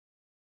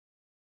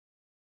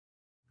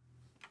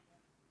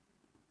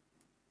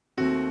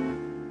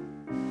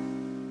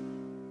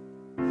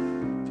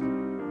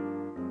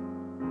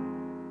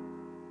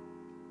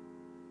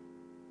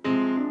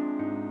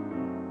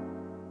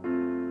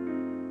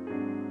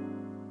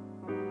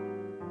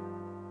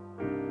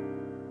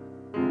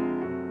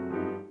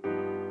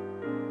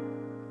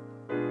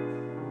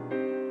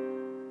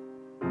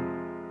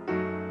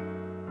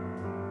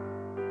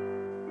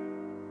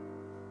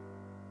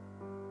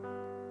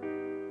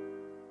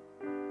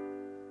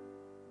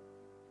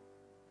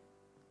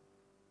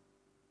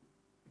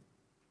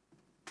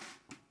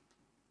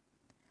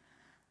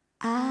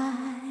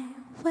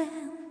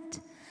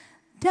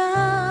down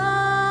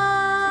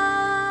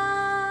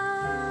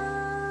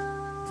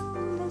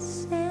the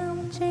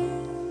St.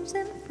 James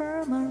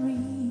Infirmary.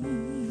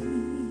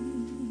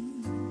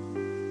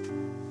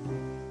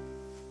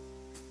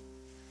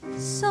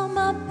 So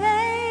my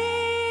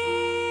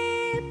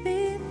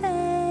baby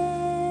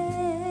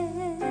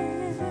there,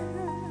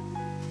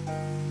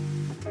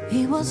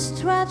 he was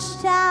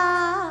stretched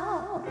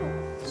out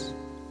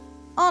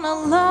on a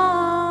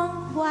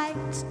long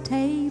white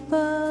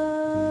table,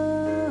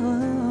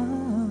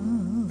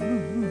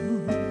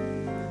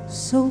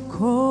 so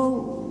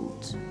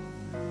cold,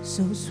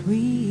 so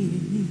sweet,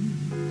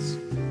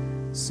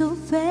 so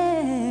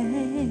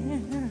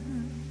fair.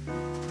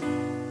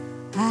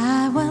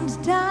 I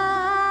went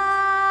down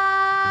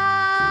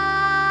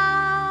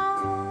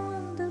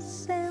to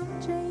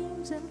St.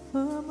 James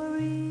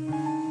Infirmary,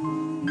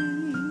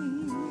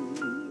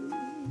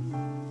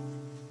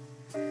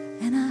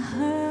 and I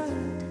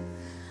heard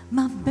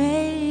my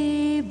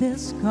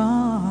baby's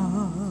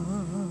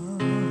gone,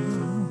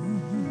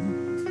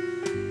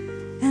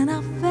 and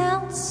I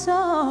felt so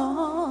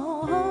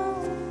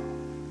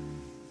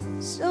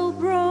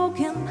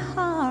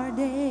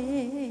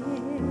broken-hearted,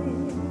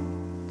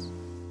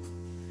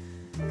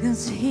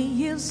 'cause he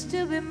used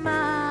to be mine,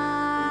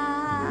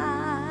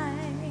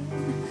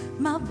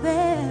 my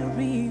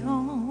very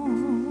own.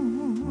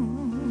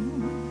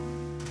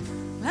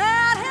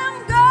 Let him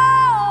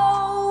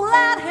go,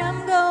 let him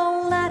go,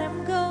 let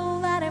him go,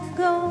 let him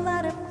go,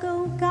 let him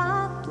go,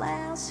 God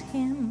bless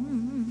him.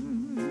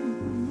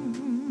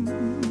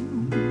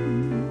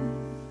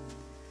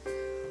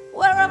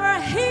 Wherever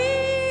he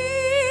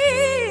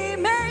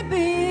may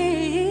be,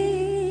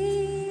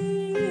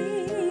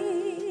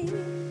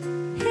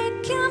 he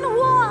can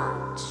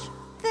watch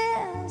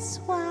this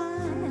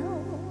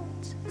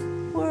wild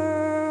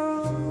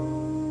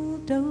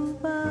world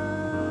over,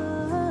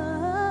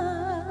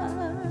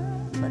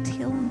 but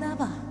he'll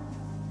never,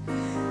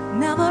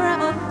 never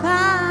ever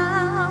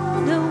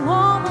found a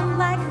woman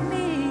like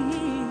me.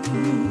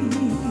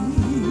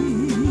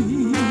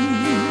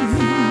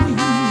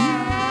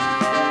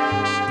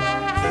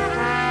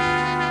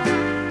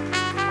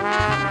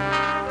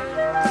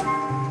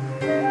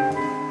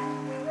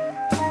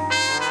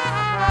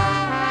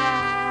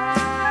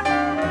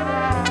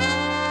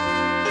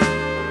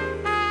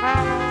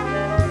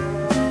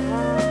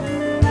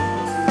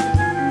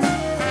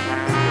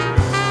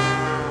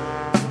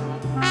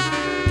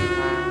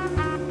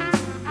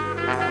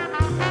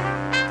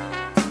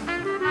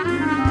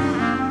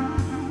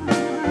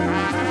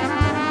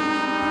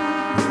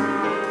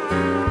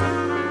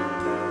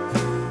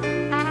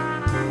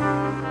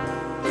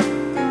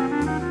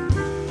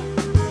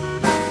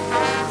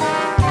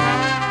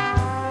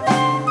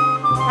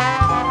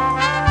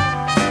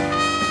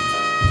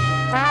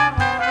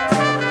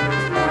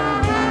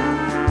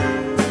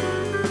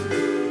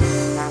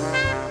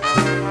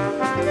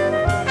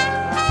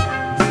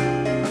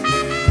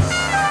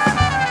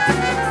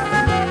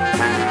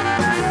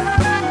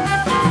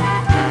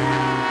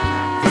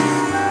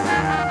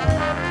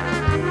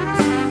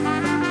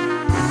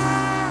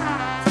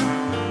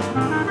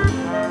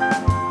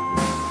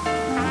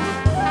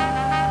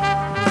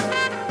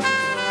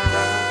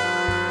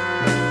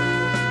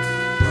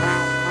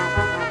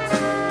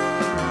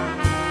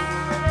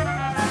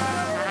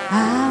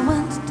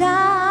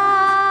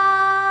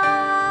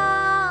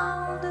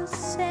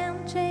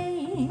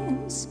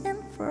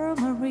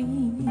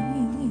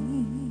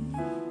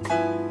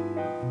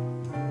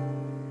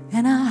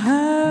 And I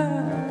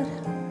heard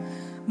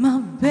my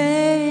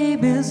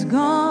baby's gone,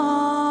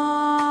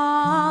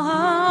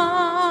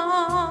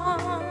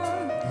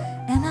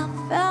 and I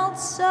felt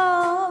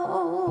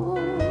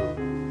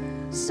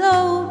so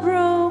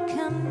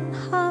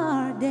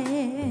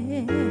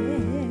broken-hearted,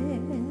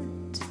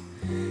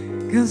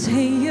 'cause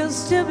he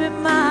used to be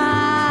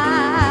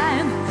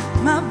mine,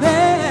 my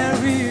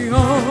very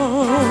own.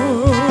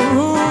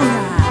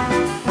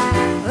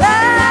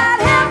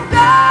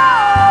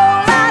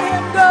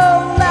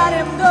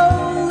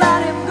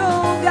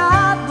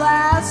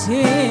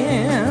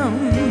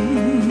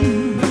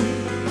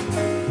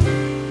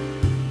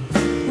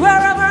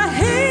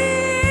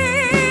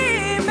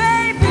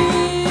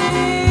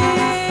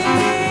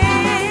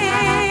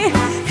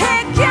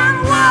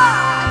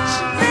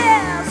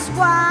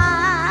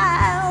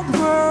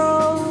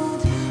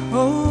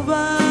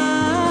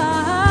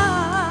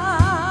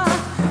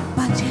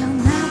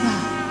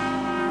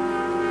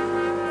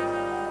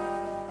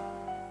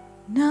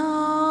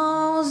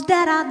 Knows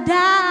that I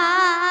died.